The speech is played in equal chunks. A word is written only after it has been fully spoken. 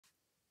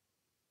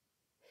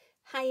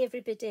Hi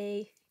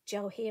everybody,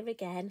 Jo here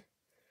again.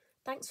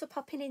 Thanks for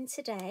popping in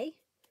today.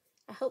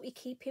 I hope you're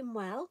keeping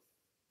well.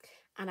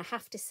 And I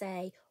have to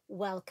say,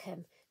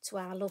 welcome to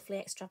our lovely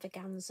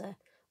extravaganza.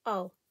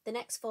 Oh, the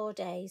next 4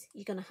 days,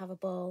 you're going to have a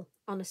ball,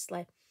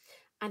 honestly.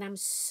 And I'm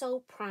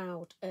so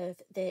proud of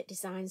the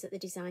designs that the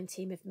design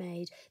team have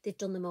made. They've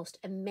done the most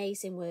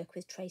amazing work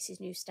with Tracy's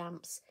new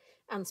stamps.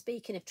 And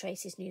speaking of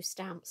Tracy's new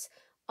stamps,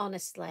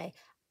 honestly,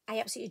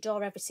 I absolutely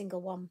adore every single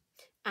one.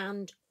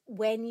 And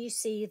when you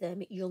see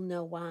them, you'll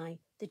know why.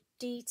 The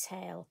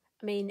detail,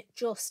 I mean,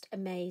 just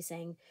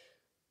amazing.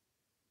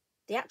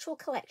 The actual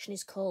collection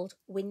is called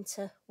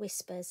Winter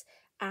Whispers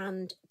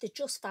and they're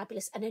just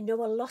fabulous. And I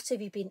know a lot of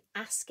you have been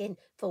asking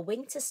for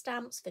winter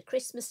stamps, for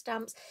Christmas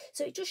stamps.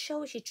 So it just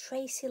shows you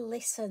Tracy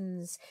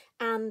listens.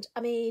 And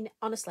I mean,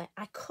 honestly,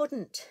 I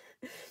couldn't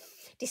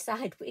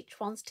decide which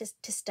ones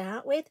to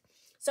start with.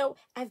 So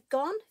I've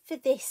gone for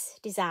this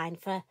design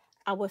for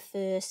our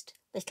first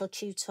little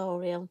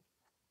tutorial.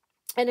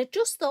 And I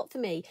just thought for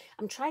me,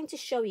 I'm trying to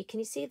show you, can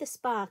you see the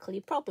sparkle?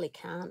 You probably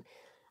can't.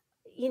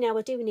 You know,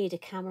 I do need a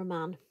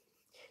cameraman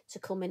to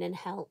come in and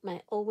help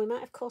me. Oh, we might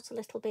have caught a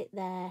little bit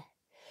there.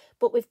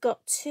 But we've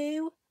got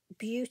two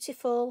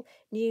beautiful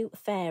new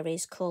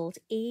fairies called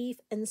Eve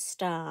and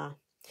Starr.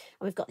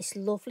 And we've got this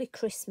lovely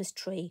Christmas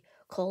tree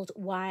called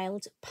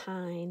Wild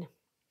Pine.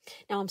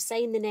 Now, I'm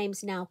saying the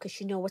names now because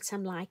you know what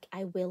I'm like.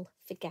 I will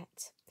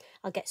forget.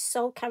 I'll get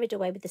so carried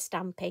away with the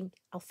stamping,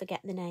 I'll forget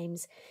the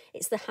names.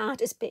 It's the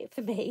hardest bit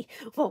for me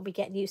when we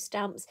get new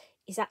stamps,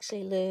 is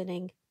actually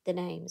learning the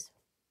names.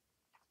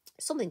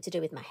 Something to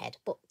do with my head,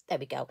 but there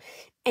we go.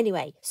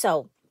 Anyway,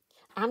 so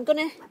I'm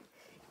going to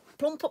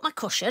plump up my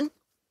cushion,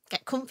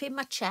 get comfy in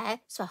my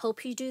chair, so I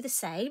hope you do the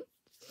same.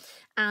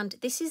 And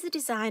this is the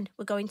design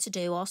we're going to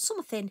do, or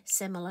something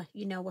similar.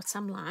 You know what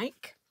I'm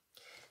like.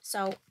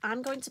 So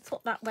I'm going to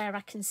put that where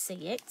I can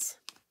see it.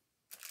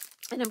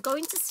 And I'm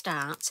going to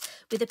start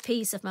with a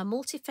piece of my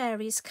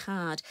Multi-Fairies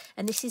card.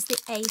 And this is the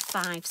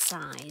A5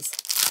 size.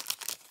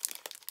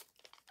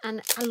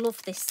 And I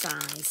love this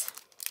size.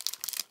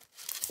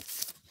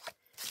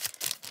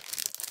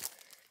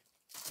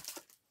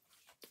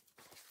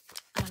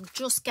 And I'm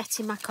just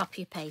getting my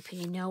copy paper.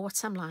 You know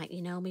what I'm like.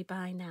 You know me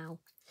by now.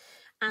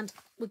 And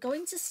we're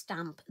going to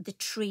stamp the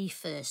tree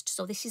first.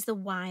 So this is the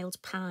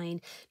wild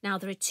pine. Now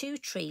there are two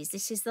trees.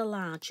 This is the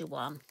larger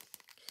one.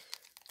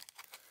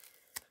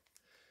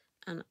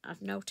 And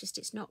I've noticed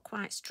it's not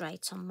quite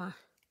straight on my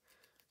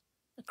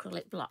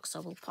acrylic block, so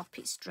we'll pop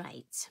it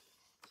straight.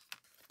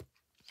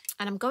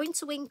 And I'm going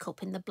to ink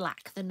up in the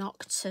black, the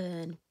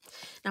Nocturne.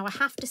 Now I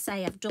have to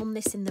say I've done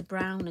this in the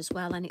brown as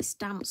well, and it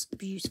stamps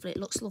beautifully. It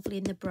looks lovely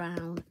in the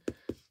brown.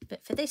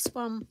 But for this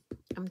one,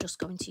 I'm just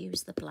going to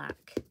use the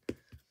black.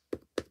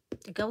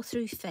 I go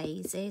through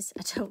phases.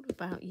 I don't know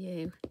about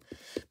you,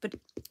 but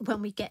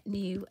when we get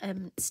new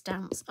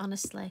stamps,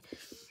 honestly,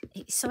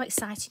 it's so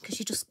exciting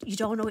because you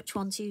don't know which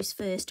one to use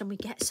first, and we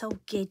get so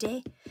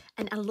giddy.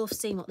 And I love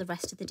seeing what the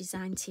rest of the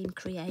design team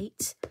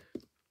create.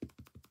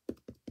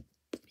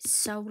 It's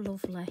so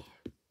lovely.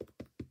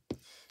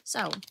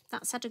 So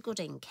that's had a good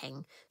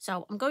inking.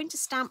 So I'm going to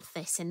stamp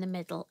this in the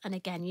middle, and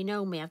again, you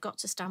know me, I've got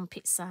to stamp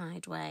it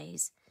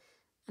sideways,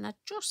 and I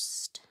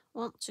just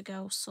want to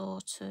go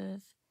sort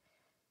of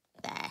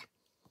there.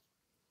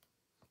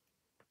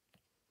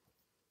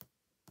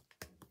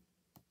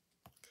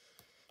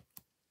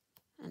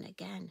 And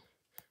again,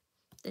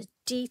 the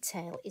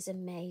detail is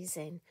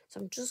amazing. So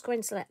I'm just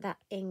going to let that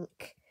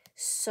ink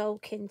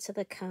soak into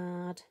the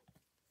card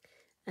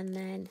and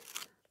then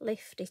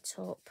lift it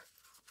up.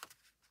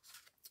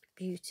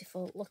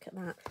 Beautiful. Look at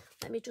that.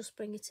 Let me just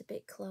bring it a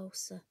bit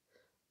closer.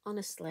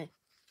 Honestly,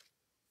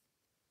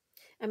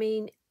 I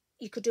mean,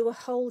 you could do a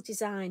whole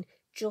design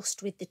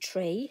just with the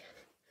tree,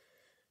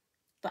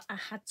 but I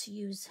had to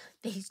use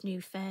these new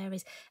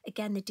fairies.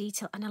 Again, the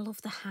detail, and I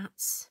love the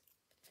hats.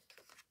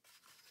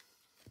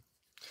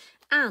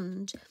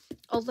 And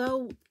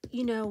although,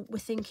 you know, we're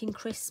thinking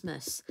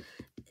Christmas,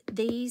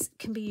 these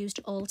can be used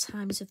all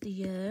times of the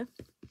year.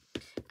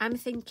 I'm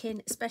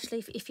thinking,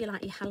 especially if you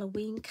like your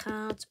Halloween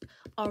cards,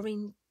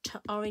 orange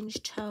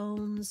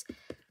tones.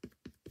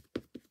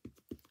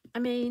 I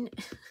mean,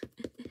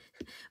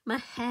 my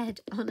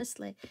head,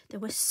 honestly, there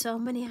were so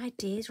many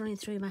ideas running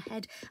through my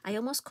head. I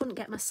almost couldn't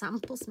get my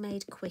samples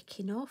made quick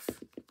enough.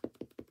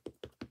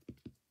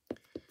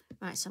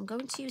 Right, so I'm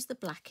going to use the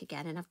black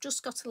again, and I've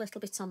just got a little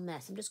bit on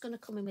this. I'm just going to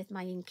come in with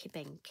my Inky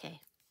Binky.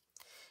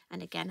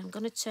 And again, I'm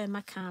going to turn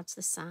my cards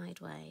the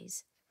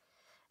sideways.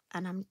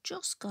 And I'm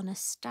just going to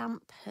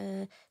stamp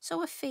her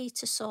so her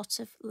feet are sort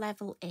of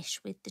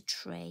level-ish with the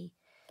tree.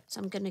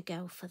 So I'm going to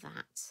go for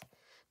that.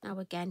 Now,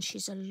 again,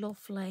 she's a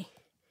lovely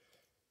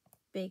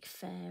big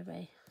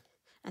fairy.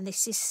 And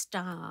this is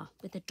Starr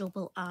with a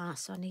double R,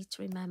 so I need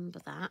to remember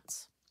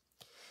that.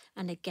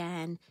 And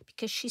again,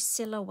 because she's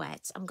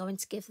silhouette, I'm going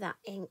to give that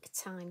ink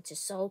time to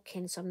soak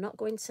in, so I'm not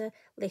going to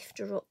lift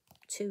her up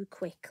too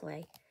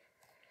quickly.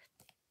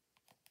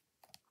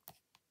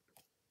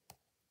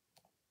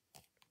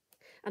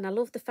 And I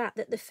love the fact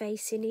that they're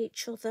facing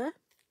each other.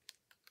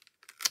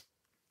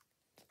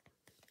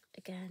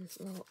 again,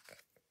 look.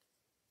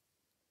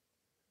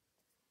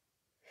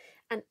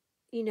 And,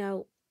 you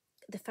know,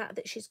 the fact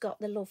that she's got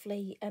the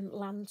lovely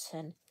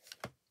lantern.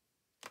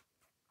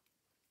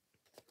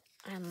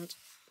 And I'm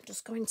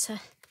just going to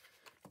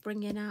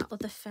bring in our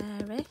other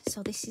fairy.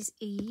 So this is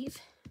Eve.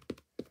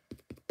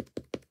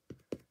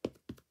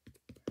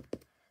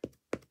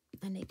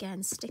 And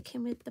again,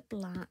 sticking with the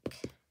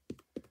black.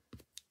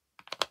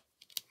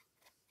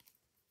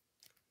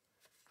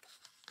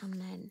 And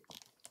then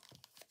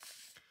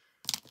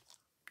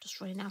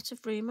just running out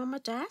of room on my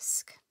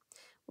desk.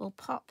 We'll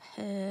pop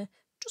her,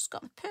 just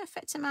got the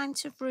perfect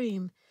amount of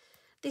room.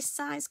 This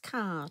size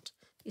card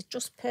is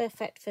just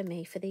perfect for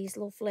me for these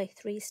lovely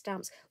 3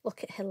 stamps.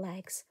 Look at her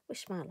legs.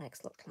 Wish my legs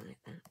looked like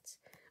that.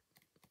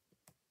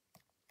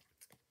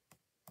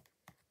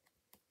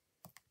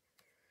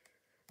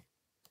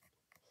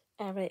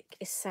 Eric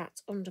is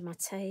sat under my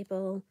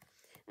table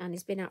and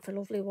he's been out for a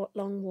lovely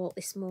long walk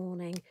this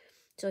morning.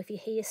 So if you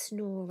hear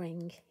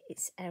snoring,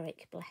 it's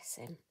Eric, bless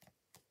him.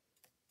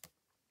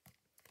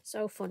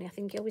 So funny, I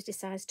think he always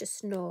decides to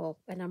snore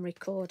when I'm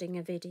recording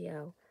a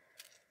video.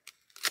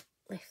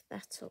 Lift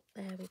that up,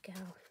 there we go.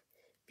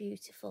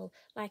 Beautiful.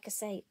 Like I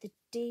say, the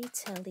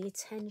detail, the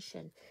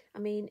attention. I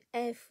mean,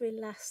 every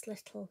last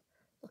little,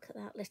 look at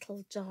that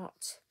little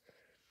dot.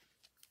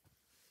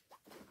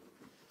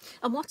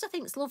 And what I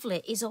think is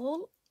lovely is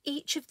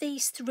each of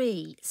these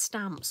 3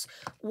 stamps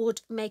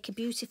would make a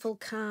beautiful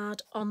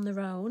card on their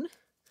own.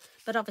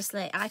 But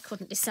obviously I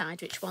couldn't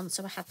decide which one,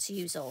 so I had to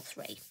use all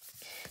 3.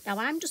 Now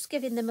I'm just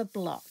giving them a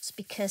blot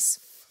because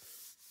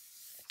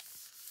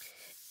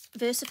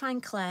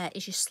VersaFine Clair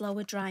is your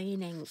slower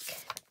drying ink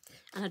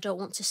and I don't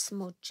want to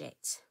smudge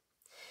it.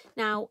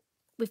 Now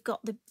we've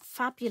got the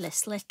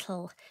fabulous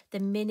little, the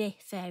mini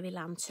fairy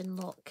lantern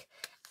look,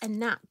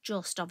 and that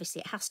just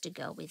obviously it has to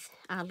go with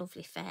our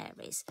lovely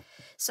fairies.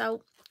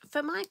 So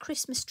for my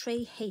Christmas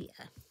tree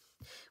here,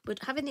 we're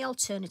having the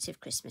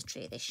alternative Christmas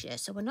tree this year,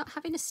 so we're not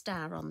having a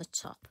star on the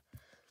top.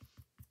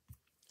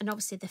 And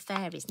obviously the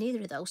fairies,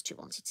 neither of those 2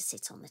 wanted to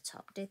sit on the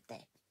top, did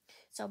they?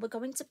 So we're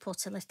going to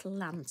put a little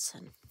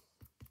lantern.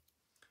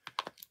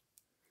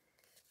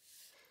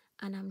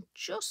 And I'm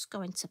just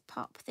going to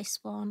pop this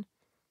one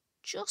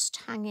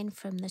just hanging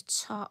from the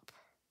top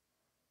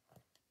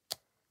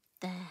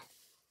there.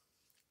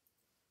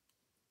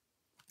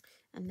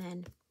 And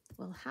then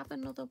we'll have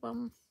another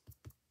one.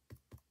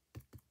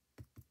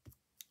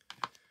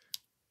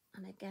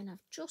 And again,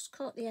 I've just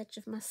caught the edge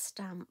of my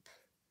stamp.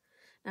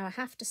 Now, I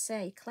have to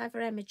say, Clever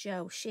Emma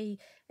Jo, she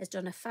has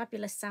done a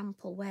fabulous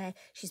sample where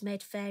she's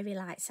made fairy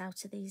lights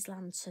out of these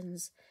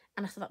lanterns.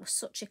 And I thought that was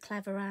such a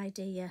clever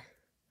idea.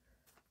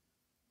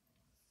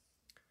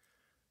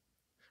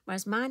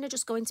 Whereas mine are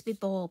just going to be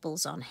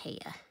baubles on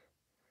here.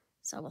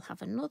 So we'll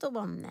have another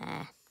one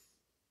there.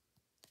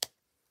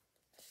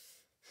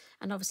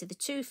 And obviously the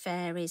 2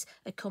 fairies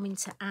are coming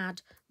to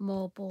add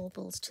more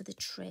baubles to the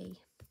tree.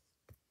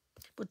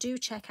 But do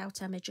check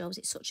out Emma Jo's.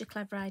 It's such a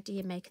clever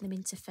idea making them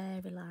into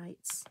fairy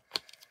lights.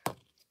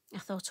 I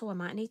thought, oh, I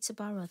might need to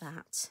borrow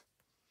that.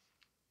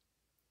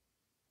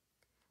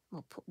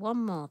 We'll put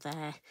one more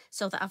there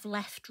so that I've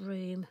left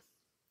room.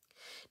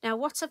 Now,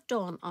 what I've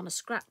done on a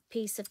scrap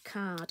piece of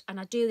card, and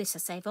I do this, I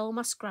save all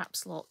my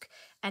scraps, look,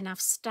 and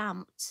I've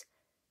stamped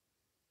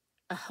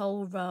a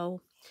whole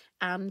row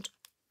and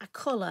I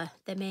colour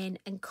them in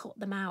and cut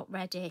them out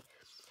ready.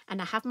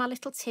 And I have my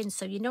little tin,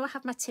 so you know I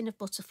have my tin of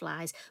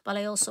butterflies, but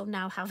I also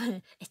now have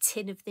a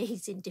tin of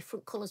these in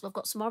different colours. I've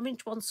got some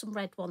orange ones, some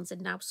red ones,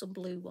 and now some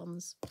blue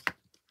ones.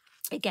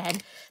 Again,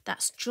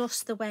 that's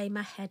just the way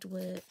my head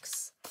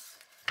works.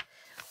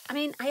 I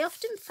mean, I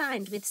often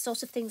find with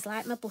sort of things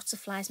like my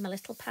butterflies, my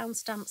little pound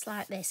stamps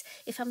like this,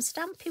 if I'm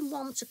stamping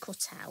one to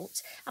cut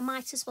out, I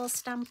might as well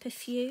stamp a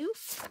few.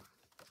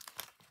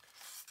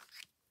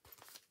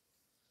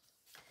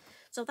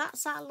 So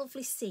that's our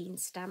lovely scene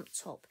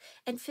stamped up.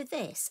 And for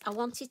this, I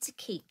wanted to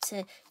keep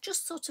to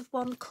just sort of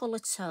one colour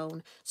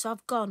tone. So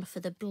I've gone for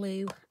the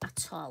blue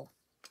atoll.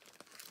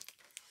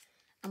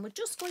 And we're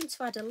just going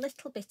to add a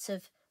little bit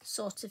of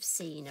sort of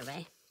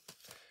scenery.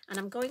 And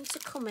I'm going to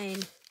come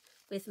in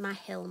with my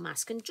hill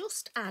mask and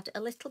just add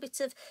a little bit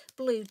of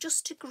blue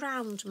just to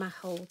ground my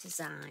whole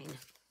design.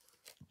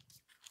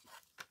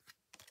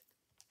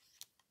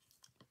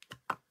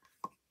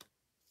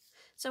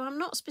 So I'm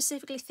not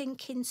specifically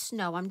thinking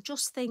snow, I'm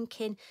just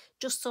thinking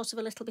just sort of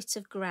a little bit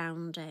of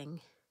grounding.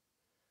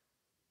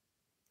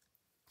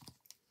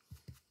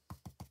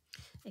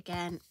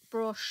 Again,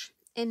 brush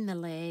in the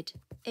lid,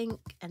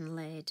 ink and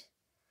lid.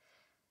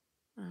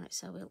 Right,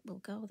 so we'll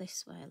go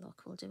this way,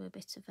 look, we'll do a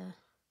bit of a,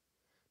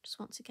 just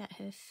want to get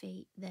her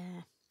feet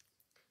there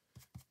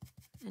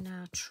and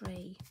our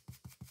tree.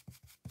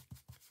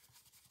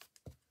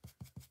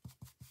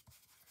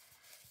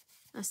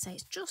 I say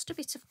it's just a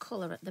bit of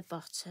colour at the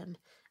bottom,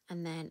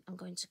 and then I'm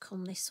going to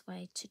come this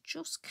way to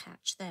just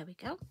catch, there we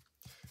go,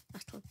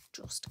 that'll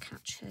just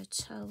catch her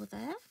toe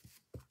there.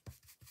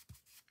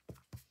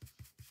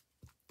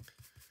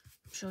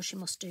 I'm sure she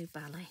must do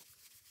ballet.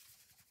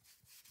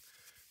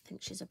 I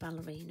think she's a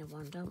ballerina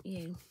one, don't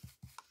you?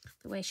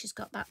 the way she's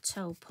got that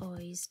toe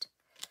poised.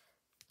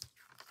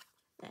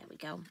 There we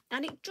go.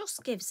 And it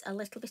just gives a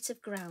little bit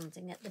of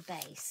grounding at the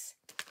base.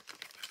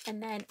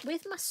 And then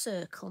with my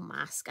circle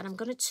mask, and I'm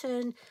going to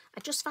turn,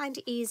 I just find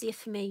it easier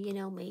for me, you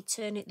know me,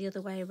 turn it the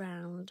other way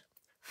around.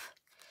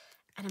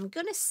 And I'm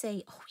going to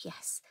see, oh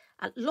yes,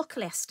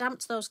 luckily I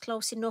stamped those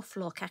close enough,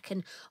 look, I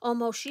can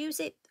almost use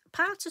it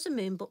part as a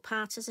moon, but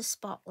part as a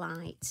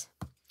spotlight.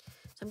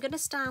 So I'm going to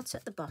start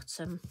at the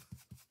bottom.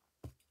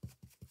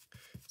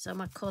 So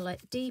my colour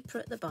deeper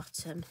at the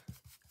bottom.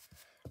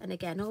 And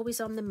again, always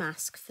on the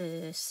mask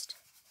first.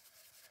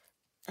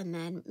 And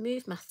then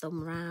move my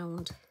thumb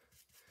round.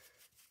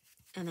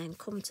 And then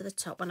come to the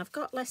top. When I've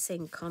got less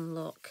ink on,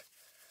 look.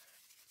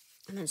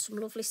 And then some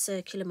lovely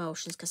circular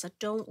motions, because I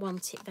don't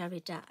want it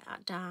very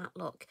dark,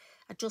 look.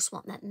 I just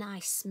want that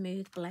nice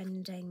smooth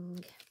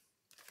blending.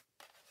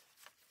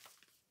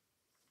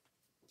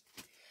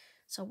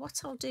 So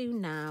what I'll do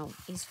now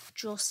is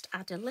just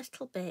add a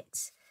little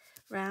bit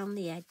round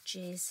the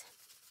edges.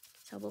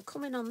 So we'll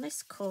come in on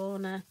this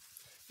corner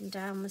and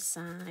down the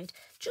side,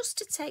 just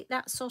to take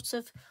that sort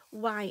of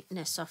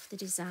whiteness off the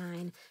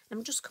design.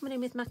 I'm just coming in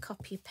with my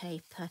copy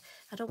paper.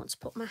 I don't want to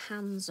put my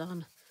hands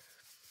on.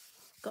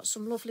 Got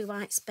some lovely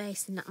white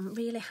space and I'm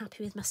really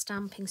happy with my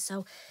stamping.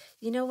 So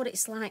you know what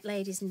it's like,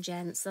 ladies and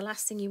gents, the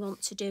last thing you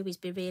want to do is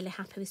be really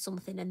happy with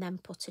something and then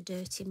put a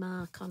dirty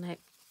mark on it.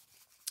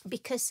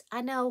 Because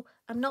I know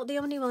I'm not the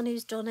only one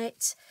who's done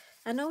it.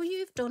 I know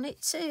you've done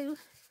it too.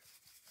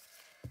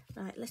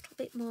 Right, a little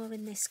bit more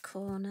in this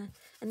corner.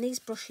 And these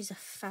brushes are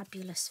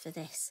fabulous for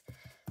this.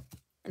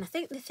 And I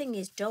think the thing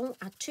is, don't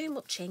add too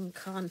much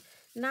ink on.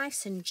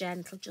 Nice and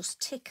gentle,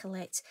 just tickle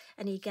it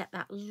and you get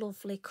that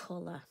lovely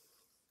colour.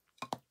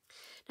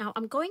 Now,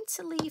 I'm going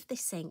to leave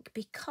this ink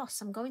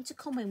because I'm going to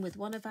come in with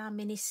one of our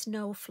mini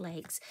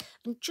snowflakes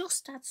and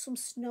just add some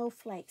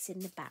snowflakes in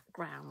the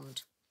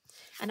background.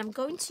 And I'm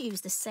going to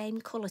use the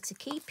same colour to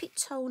keep it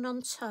tone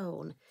on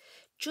tone.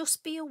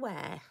 Just be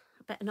aware,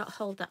 I better not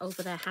hold that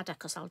over there, had I,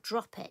 because I'll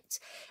drop it.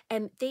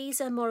 These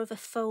are more of a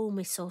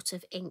foamy sort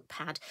of ink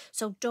pad,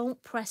 so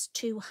don't press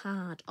too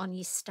hard on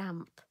your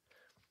stamp.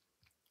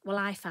 Well,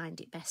 I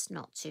find it best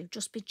not to.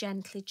 Just be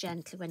gently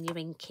when you're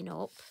inking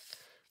up.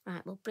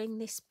 Right, we'll bring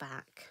this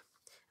back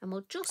and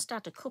we'll just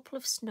add a couple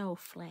of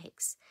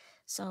snowflakes.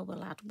 So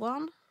we'll add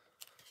one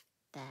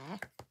there.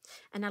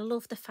 And I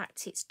love the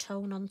fact it's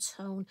tone on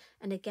tone.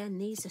 And again,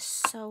 these are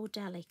so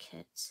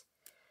delicate.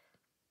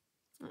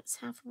 Let's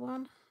have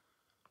one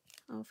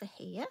over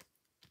here.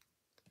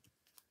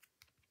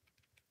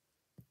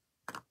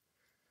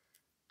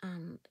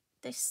 And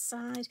this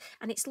side.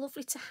 And it's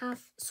lovely to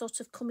have sort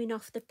of coming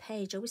off the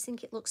page. I always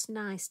think it looks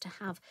nice to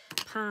have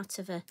part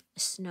of a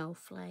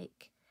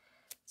snowflake.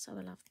 So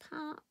we'll have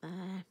part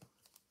there.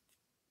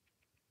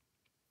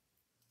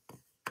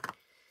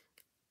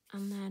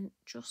 And then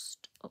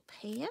just up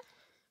here.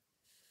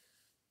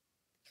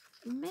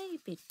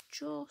 Maybe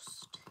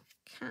just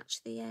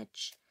catch the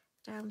edge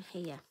down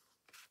here.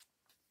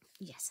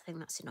 Yes, I think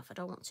that's enough. I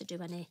don't want to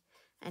do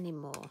any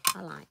more.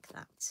 I like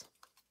that.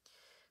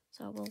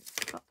 So we'll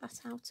pop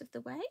that out of the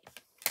way.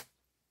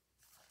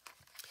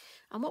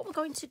 And what we're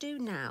going to do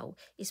now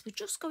is we're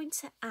just going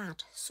to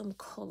add some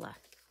colour.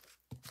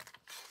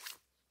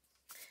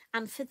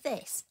 And for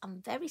this,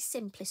 I'm very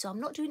simply, so I'm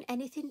not doing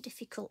anything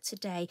difficult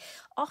today.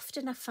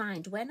 Often I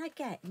find when I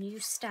get new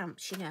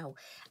stamps, you know,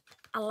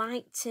 I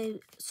like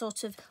to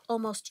sort of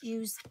almost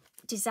use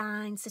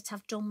designs that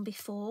I've done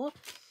before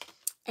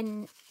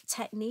and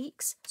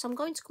techniques. So I'm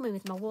going to come in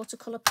with my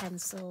watercolour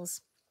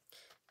pencils.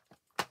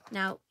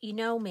 Now, you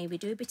know me, we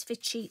do a bit of a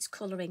cheats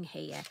colouring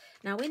here.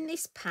 Now, in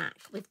this pack,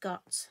 we've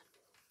got...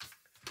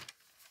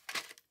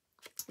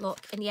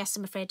 Look, and yes,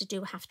 I'm afraid I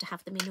do have to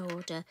have them in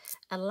order.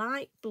 A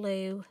light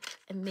blue,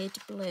 a mid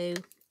blue,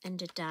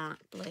 and a dark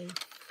blue.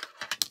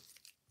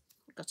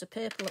 I've got a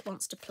purple that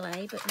wants to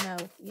play, but no,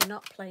 you're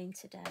not playing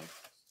today.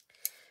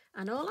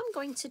 And all I'm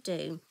going to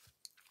do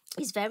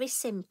is very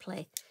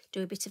simply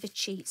do a bit of a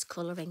cheats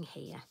colouring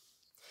here.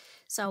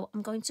 So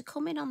I'm going to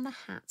come in on the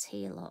hat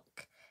here,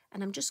 look,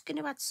 and I'm just going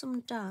to add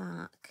some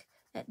dark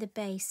at the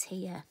base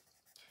here,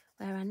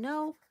 where I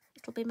know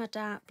it'll be my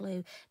dark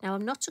blue. Now,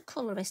 I'm not a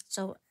colourist,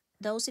 so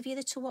those of you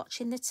that are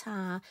watching the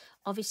tar,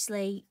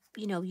 obviously,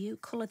 you know, you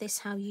colour this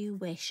how you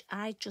wish.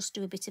 I just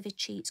do a bit of a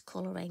cheats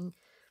colouring.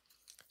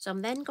 So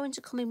I'm then going to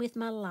come in with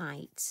my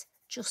light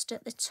just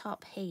at the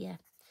top here,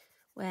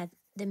 where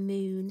the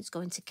moon is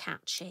going to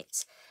catch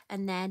it.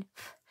 And then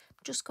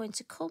I'm just going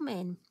to come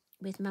in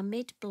with my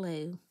mid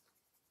blue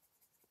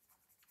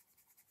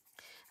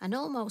and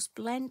almost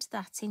blend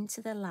that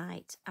into the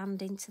light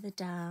and into the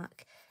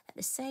dark at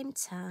the same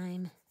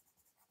time.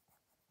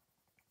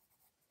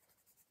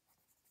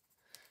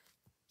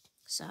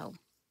 So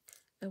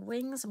the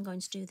wings, I'm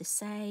going to do the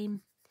same.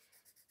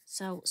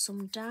 So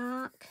some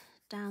dark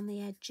down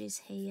the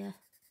edges here.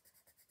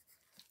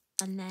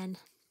 And then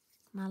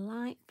my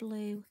light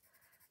blue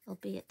will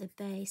be at the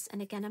base.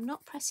 And again, I'm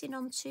not pressing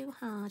on too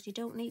hard. You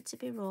don't need to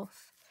be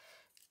rough.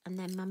 And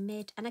then my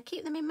mid. And I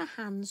keep them in my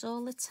hands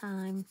all the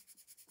time.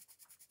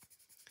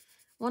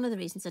 One of the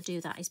reasons I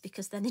do that is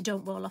because then they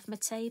don't roll off my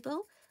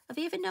table. Have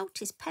you ever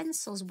noticed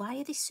pencils, why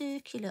are they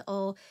circular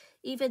or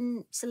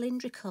even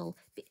cylindrical?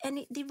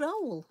 And they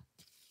roll.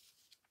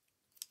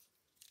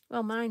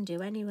 Well, mine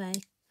do anyway.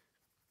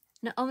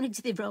 Not only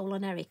do they roll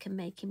on Eric and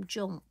make him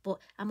jump, but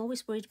I'm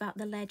always worried about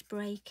the lead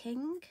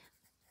breaking.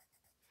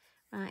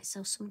 Right,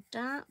 so some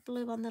dark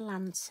blue on the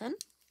lantern,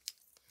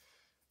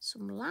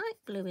 some light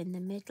blue in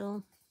the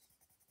middle,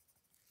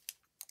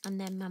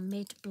 and then my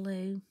mid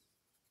blue.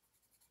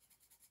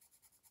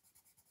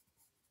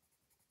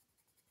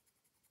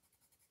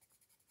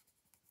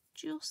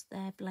 Just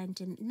there,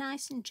 blending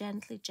nice and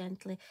gently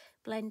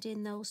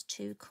blending those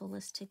two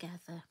colours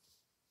together.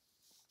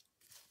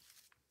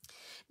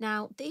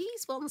 Now,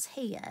 these ones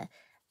here,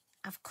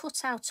 I've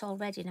cut out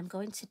already and I'm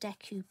going to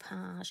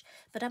decoupage,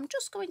 but I'm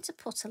just going to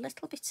put a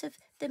little bit of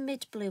the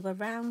mid blue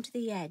around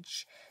the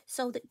edge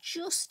so that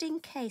just in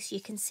case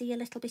you can see a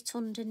little bit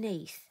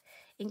underneath,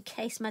 in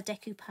case my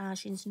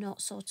decoupaging's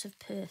not sort of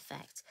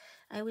perfect.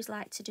 I always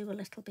like to do a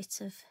little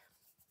bit of,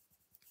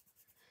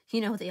 you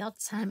know, the odd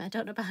time, I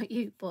don't know about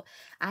you, but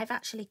I've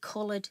actually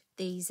coloured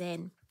these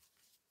in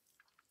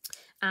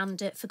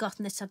and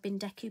forgotten that I've been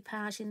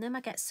decoupaging them. I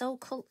get so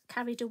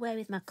carried away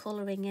with my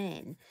colouring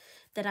in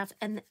that I've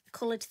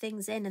coloured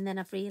things in, and then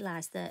I've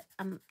realised that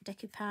I'm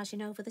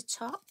decoupaging over the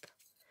top.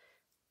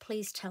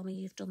 Please tell me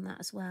you've done that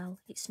as well.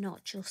 It's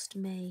not just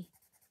me.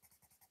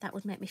 That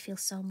would make me feel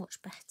so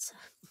much better.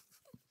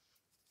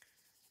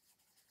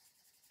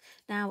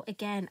 Now,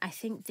 again, I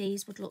think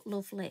these would look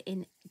lovely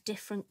in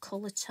different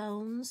colour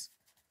tones.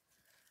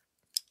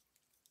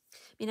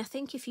 I mean, I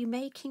think if you're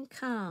making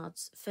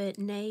cards for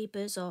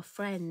neighbours or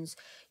friends,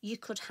 you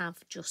could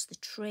have just the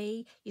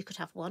tree, you could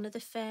have one of the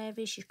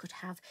fairies, you could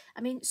have,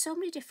 I mean, so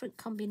many different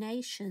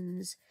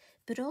combinations.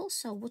 But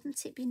also,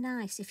 wouldn't it be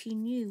nice if you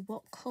knew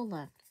what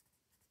colour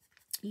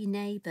your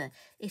neighbour,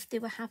 if they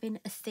were having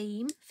a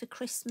theme for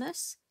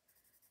Christmas?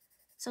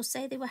 So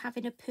say they were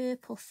having a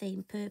purple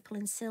theme, purple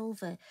and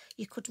silver,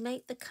 you could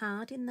make the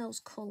card in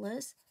those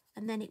colours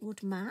and then it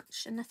would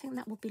match, and I think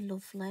that would be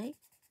lovely.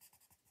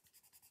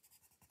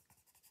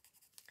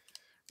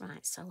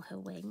 Right, so her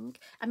wing.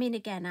 I mean,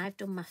 again, I've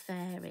done my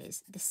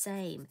fairies the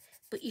same,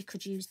 but you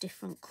could use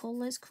different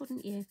colours,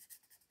 couldn't you?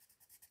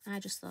 I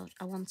just thought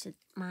I wanted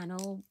mine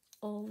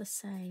all the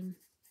same.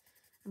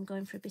 I'm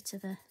going for a bit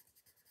of a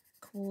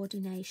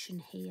coordination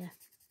here.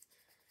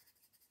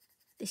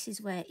 This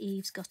is where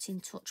Eve's got in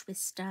touch with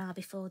Starr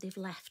before they've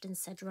left and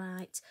said,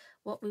 right,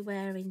 what we're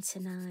wearing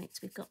tonight,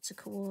 we've got to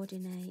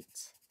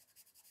coordinate.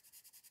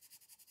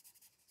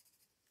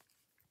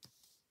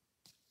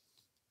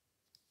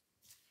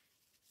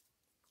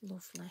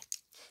 Lovely.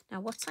 Now,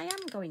 what I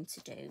am going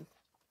to do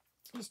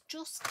is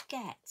just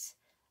get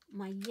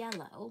my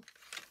yellow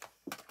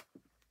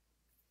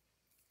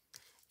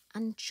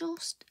and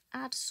just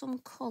add some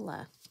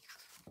colour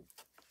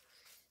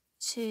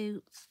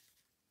to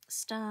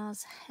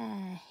Starr's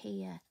hair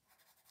here.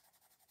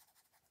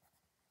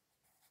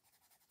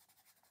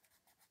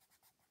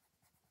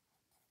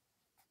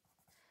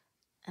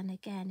 And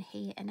again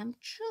here, and I'm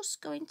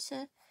just going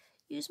to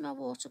use my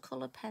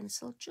watercolour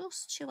pencil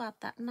just to add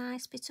that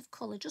nice bit of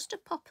colour, just a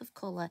pop of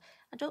colour.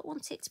 I don't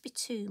want it to be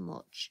too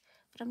much,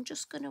 but I'm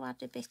just going to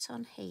add a bit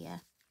on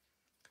here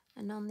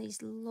and on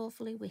these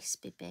lovely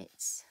wispy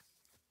bits.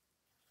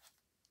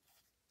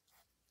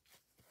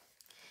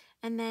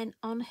 And then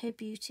on her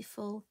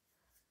beautiful,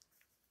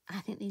 I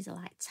think these are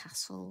like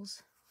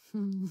tassels.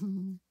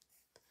 We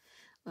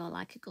all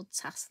like a good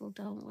tassel,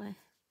 don't we?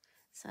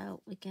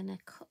 So we're going to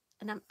cut.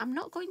 And I'm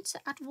not going to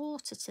add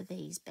water to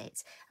these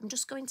bits. I'm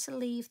just going to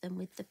leave them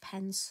with the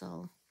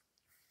pencil.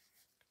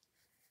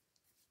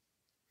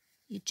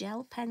 Your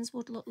gel pens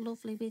would look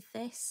lovely with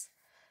this.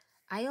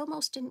 I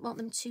almost didn't want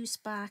them too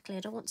sparkly.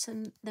 I don't want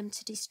them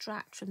to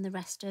distract from the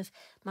rest of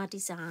my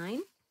design.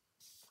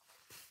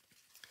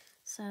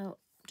 So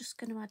I'm just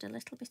going to add a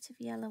little bit of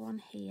yellow on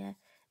here.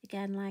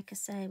 Again, like I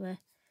say,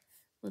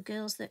 we're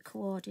girls that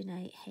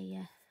coordinate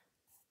here.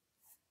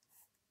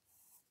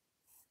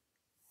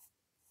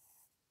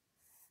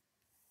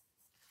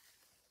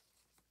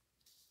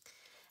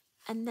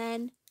 And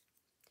then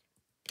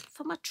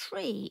for my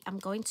tree, I'm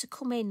going to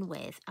come in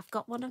with, I've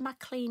got one of my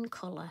clean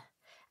colour,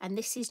 and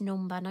this is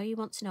number, I know you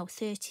want to know,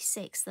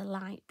 36, the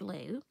light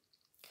blue.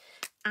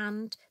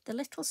 And the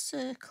little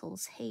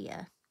circles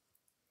here,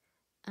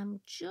 I'm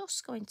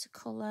just going to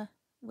colour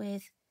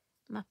with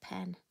my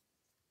pen.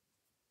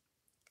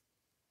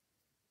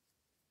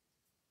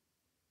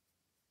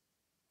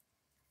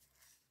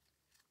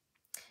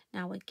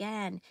 Now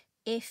again,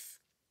 if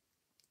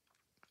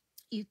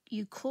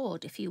you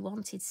could, if you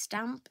wanted,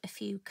 stamp a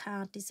few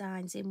card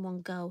designs in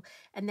one go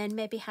and then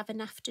maybe have an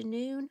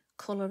afternoon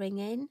colouring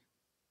in.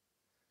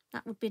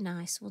 That would be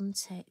nice,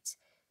 wouldn't it?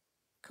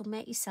 Could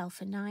make yourself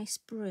a nice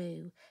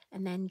brew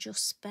and then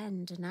just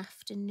spend an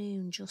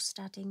afternoon just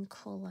adding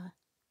colour.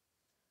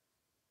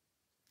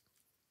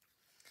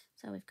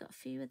 So we've got a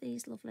few of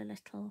these lovely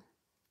little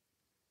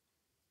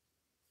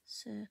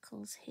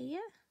circles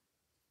here.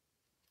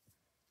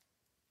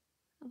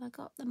 Have I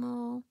got them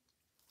all?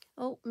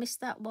 Oh,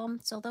 missed that one.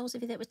 So those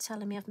of you that were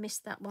telling me I've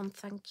missed that one,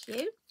 thank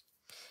you.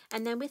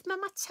 And then with my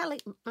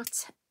metallic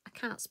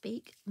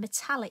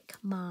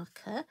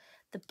marker,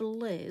 the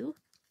blue,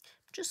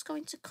 I'm just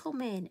going to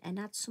come in and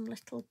add some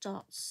little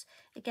dots.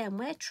 Again,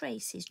 where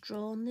Tracy's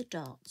drawn the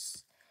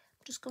dots,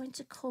 I'm just going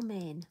to come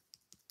in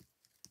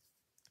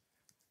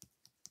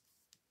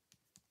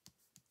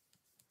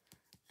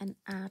and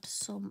add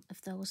some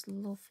of those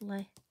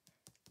lovely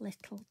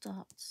little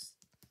dots.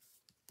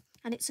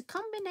 And it's a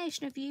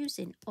combination of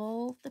using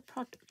all the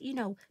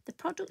the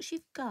products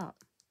you've got.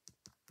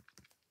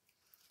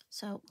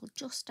 So we'll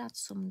just add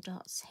some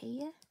dots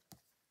here.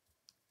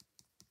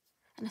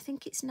 And I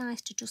think it's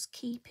nice to just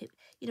keep it,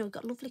 we've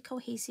got lovely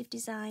cohesive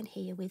design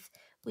here with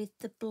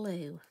the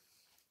blue.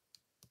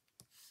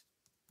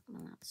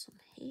 We'll add some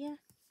here.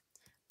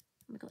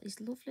 We've got these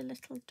lovely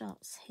little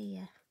dots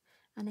here.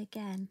 And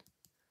again,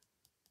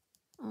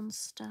 on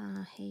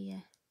Starr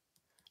here.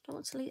 I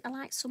want to leave, I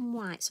like some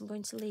white, so I'm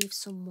going to leave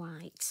some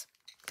white.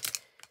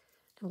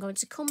 I'm going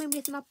to come in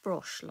with my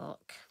brush,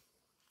 look.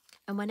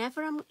 And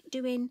whenever I'm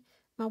doing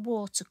my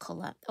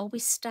watercolour, I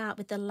always start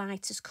with the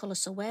lightest colour.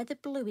 So where the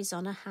blue is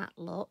on a hat,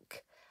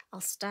 look,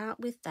 I'll start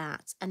with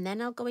that. And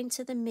then I'll go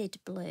into the mid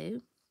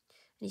blue.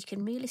 And you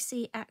can really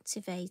see it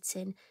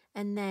activating.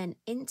 And then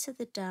into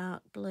the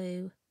dark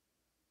blue.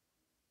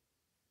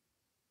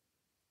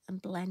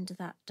 And blend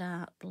that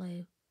dark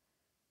blue.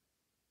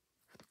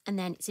 And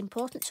then it's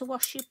important to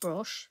wash your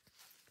brush,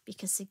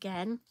 because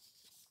again,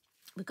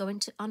 we're going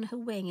to, on her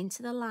wing,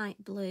 into the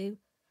light blue,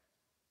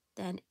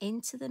 then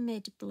into the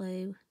mid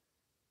blue,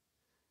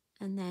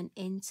 and then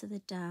into the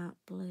dark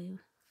blue.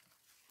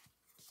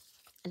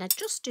 And I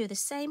just do the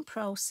same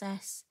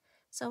process.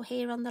 So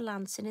here on the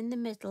lantern in the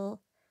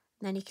middle,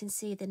 and then you can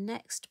see the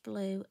next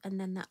blue, and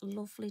then that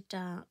lovely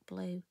dark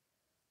blue.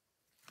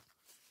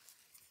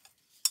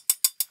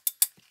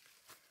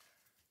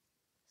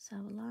 So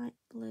light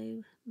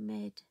blue,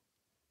 mid,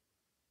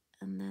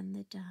 and then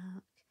the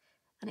dark.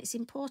 And it's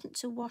important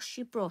to wash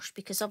your brush,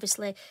 because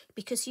obviously,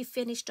 because you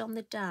finished on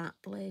the dark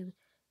blue,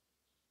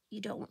 you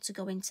don't want to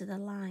go into the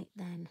light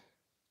then.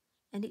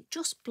 And it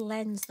just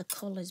blends the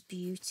colours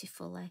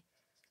beautifully.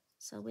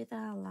 So with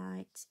our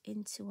light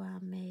into our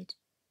mid,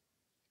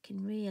 you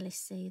can really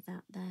see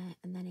that there,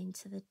 and then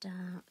into the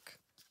dark.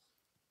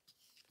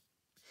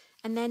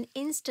 And then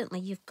instantly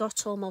you've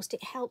got almost,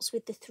 it helps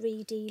with the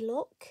 3D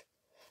look.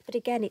 But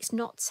again, it's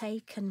not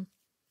taken,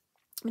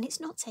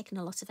 it's not taken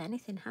a lot of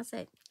anything, has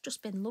it?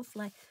 Just been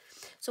lovely.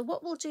 So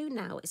what we'll do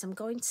now is I'm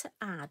going to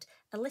add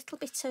a little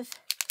bit of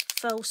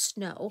faux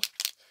snow.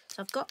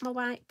 So I've got my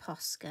white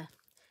Posca,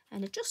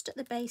 and just at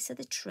the base of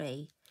the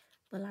tree,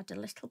 we'll add a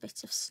little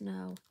bit of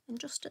snow, and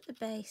just at the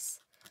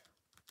base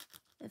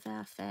of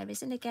our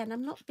fairies. And again,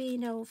 I'm not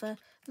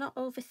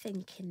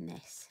overthinking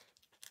this.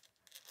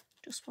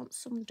 Just want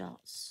some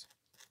dots.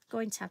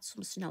 Going to add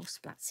some snow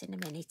splats in a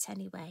minute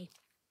anyway.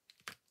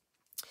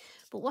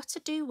 But what I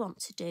do want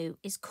to do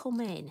is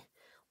come in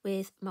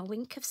with my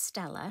Wink of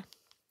Stella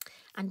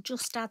and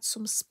just add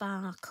some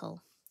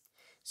sparkle.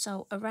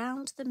 So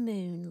around the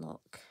moon,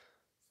 look,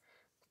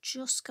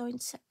 just going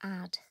to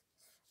add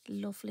a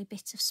lovely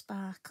bit of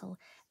sparkle,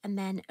 and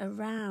then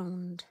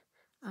around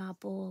our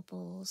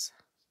baubles.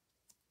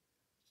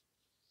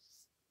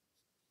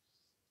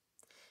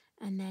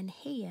 And then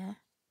here,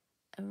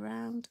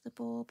 around the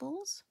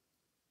baubles.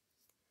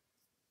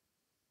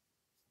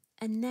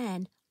 And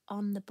then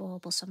on the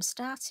bauble. So I'm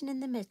starting in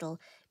the middle,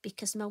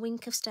 because my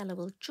Wink of Stella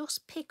will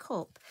just pick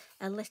up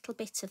a little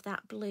bit of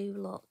that blue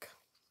look.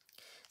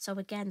 So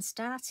again,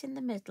 start in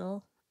the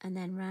middle and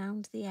then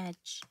round the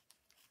edge.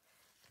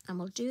 And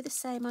we'll do the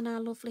same on our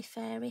lovely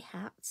fairy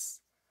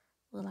hats.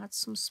 We'll add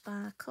some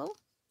sparkle,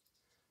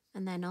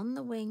 and then on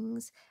the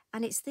wings.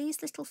 And it's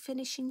these little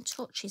finishing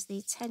touches, the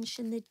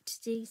attention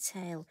to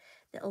detail,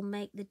 that will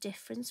make the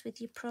difference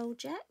with your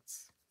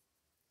project.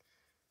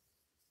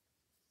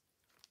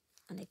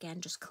 And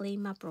again, just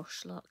clean my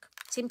brush, look.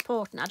 It's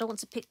important. I don't want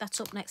to pick that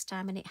up next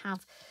time and it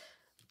have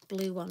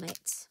blue on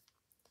it.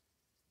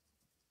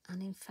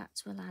 And in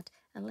fact, we'll add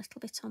a little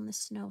bit on the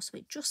snow so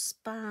it just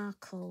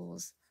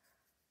sparkles.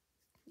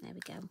 There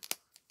we go.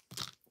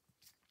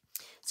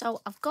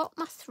 So I've got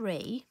my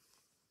 3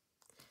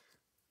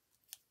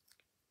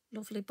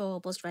 lovely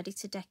baubles ready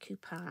to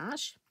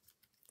decoupage.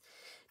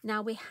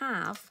 Now we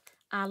have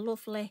our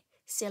lovely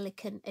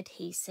silicone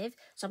adhesive.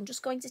 So I'm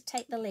just going to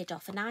take the lid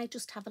off, and I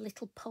just have a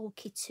little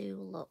pokey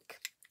tool, look.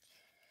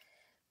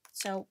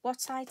 So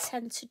what I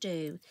tend to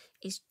do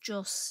is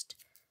just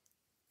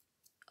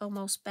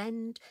almost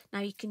bend. Now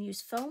you can use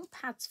foam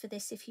pads for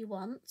this if you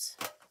want,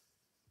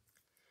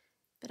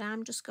 but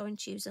I'm just going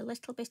to use a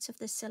little bit of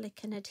the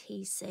silicone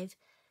adhesive,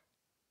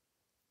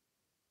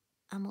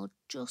 and we'll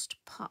just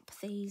pop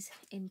these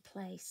in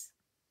place.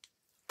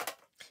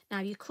 Now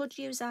you could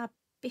use our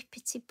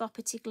bippity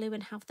boppity glue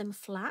and have them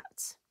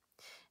flat.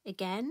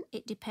 Again,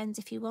 it depends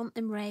if you want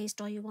them raised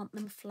or you want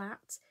them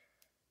flat.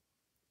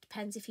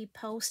 Depends if you're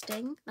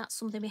posting. That's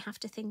something we have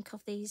to think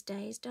of these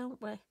days,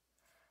 don't we?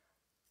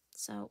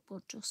 So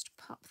we'll just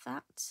pop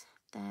that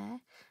there. And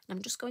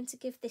I'm just going to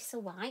give this a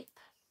wipe.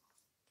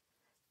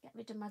 Get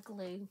rid of my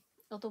glue.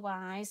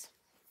 Otherwise,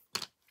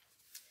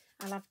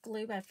 I'll have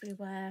glue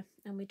everywhere.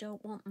 And we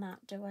don't want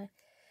that, do we?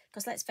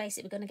 Because let's face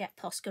it, we're going to get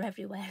Posca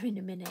everywhere in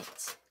a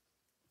minute.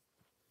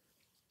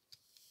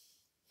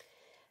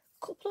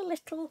 Couple of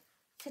little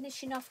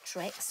finishing off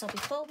tricks. So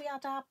before we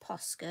add our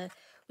Posca,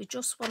 we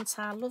just want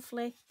our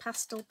lovely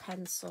pastel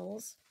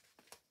pencils.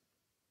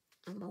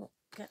 And we'll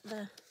get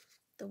the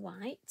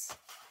white.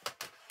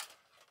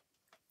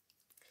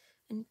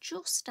 And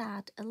just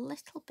add a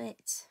little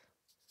bit,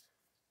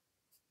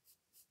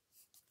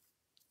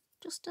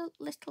 just a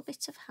little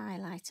bit of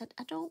highlight.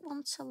 I don't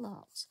want a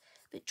lot,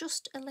 but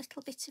just a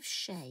little bit of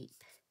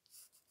shape.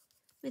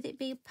 With it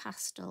being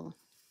pastel,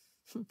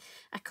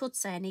 I could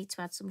say I need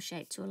to add some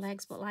shape to her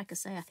legs, but like I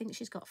say, I think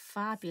she's got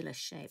fabulous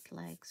shaped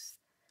legs.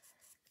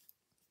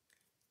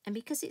 And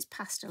because it's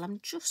pastel, I'm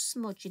just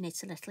smudging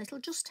it a little. It'll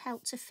just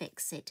help to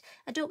fix it.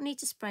 I don't need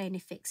to spray any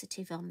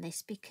fixative on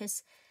this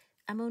because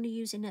I'm only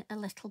using it a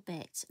little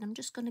bit. And I'm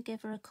just going to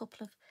give her a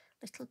couple of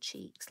little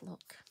cheeks,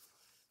 look.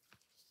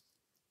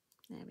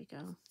 There we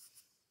go.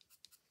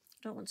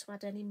 I don't want to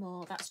add any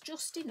more. That's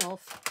just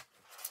enough.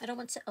 I don't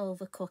want to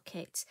overcook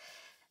it.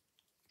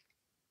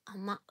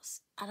 And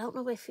that's, I don't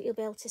know if you'll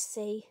be able to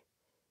see,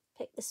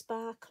 pick the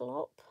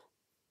sparkle up.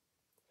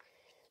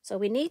 So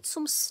we need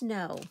some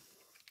snow.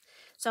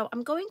 So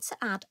I'm going to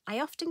add, I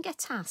often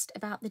get asked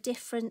about the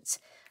different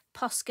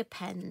Posca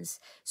pens.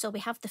 So we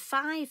have the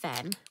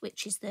 5M,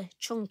 which is the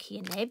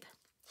chunkier nib,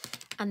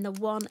 and the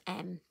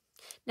 1M.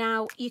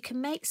 Now, you can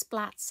make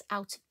splats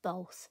out of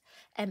both.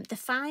 The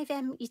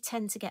 5M, you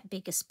tend to get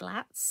bigger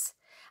splats.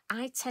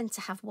 I tend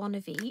to have one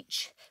of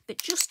each,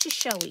 but just to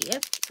show you,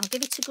 I'll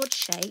give it a good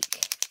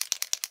shake.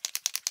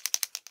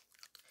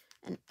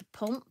 And a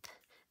pump,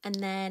 and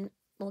then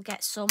we'll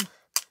get some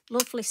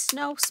lovely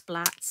snow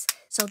splats.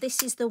 So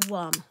this is the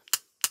 1.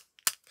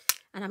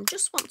 And I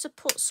just want to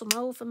put some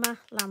over my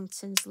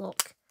lanterns,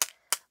 look.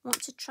 I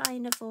want to try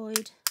and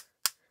avoid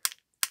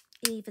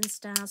even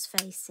Star's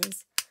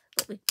faces.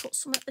 But we put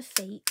some at the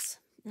feet.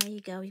 There you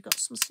go, you've got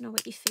some snow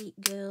at your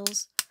feet,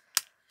 girls.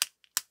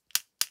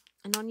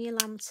 And on your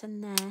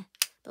lantern there.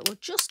 But we'll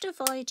just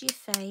avoid your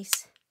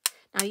face.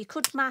 Now you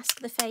could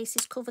mask the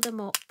faces, cover them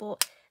up,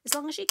 but as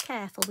long as you're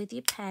careful with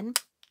your pen,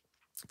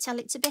 tell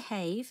it to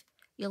behave,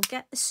 you'll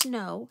get the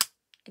snow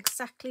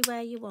exactly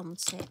where you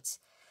want it.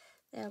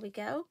 There we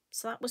go.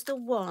 So that was the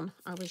 1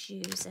 I was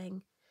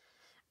using.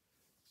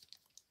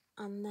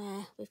 And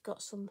there we've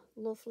got some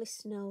lovely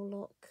snow,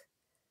 look.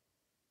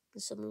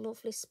 And some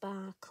lovely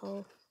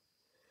sparkle.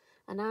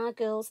 And our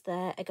girls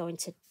there are going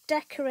to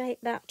decorate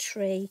that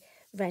tree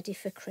ready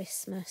for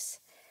Christmas.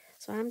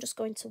 So I'm just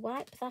going to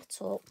wipe that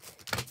up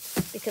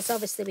because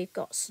obviously we've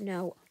got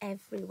snow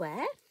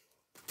everywhere.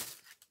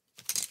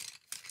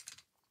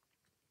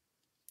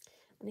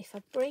 And if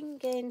I bring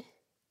in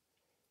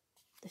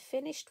the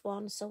finished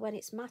one, so when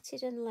it's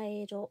matted and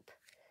laid up,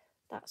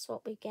 that's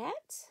what we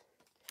get.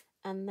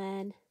 And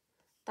then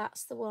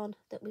that's the one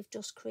that we've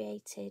just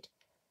created.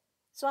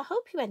 So I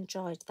hope you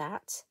enjoyed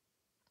that.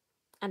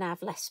 And I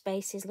have left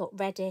spaces, look,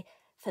 ready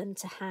for them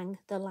to hang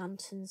the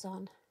lanterns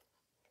on.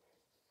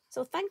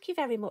 So thank you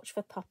very much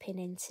for popping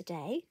in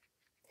today.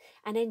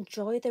 And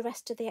enjoy the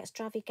rest of the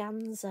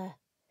extravaganza.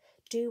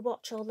 Do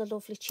watch all the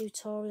lovely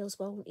tutorials,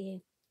 won't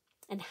you?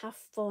 And have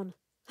fun.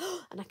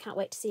 And I can't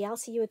wait to see you. I'll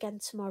see you again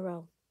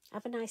tomorrow.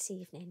 Have a nice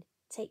evening.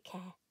 Take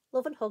care.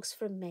 Love and hugs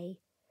from me.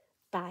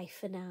 Bye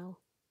for now.